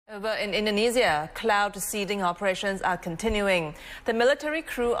Over in Indonesia, cloud seeding operations are continuing. The military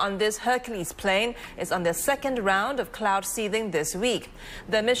crew on this Hercules plane is on their second round of cloud seeding this week.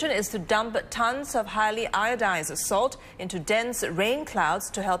 The mission is to dump tons of highly iodized salt into dense rain clouds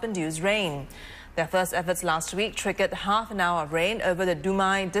to help induce rain. Their first efforts last week triggered half an hour of rain over the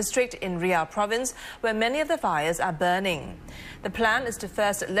Dumai district in Riau province, where many of the fires are burning. The plan is to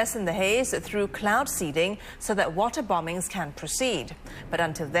first lessen the haze through cloud seeding so that water bombings can proceed. But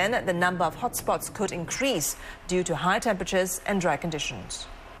until then, the number of hotspots could increase due to high temperatures and dry conditions.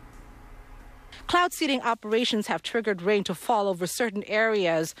 Cloud seeding operations have triggered rain to fall over certain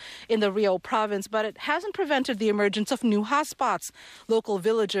areas in the Riau province, but it hasn't prevented the emergence of new hotspots. Local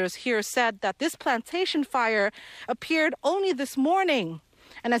villagers here said that this plantation fire appeared only this morning.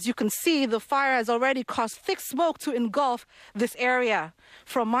 And as you can see, the fire has already caused thick smoke to engulf this area.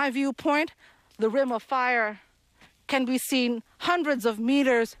 From my viewpoint, the rim of fire can be seen hundreds of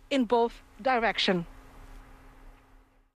meters in both directions.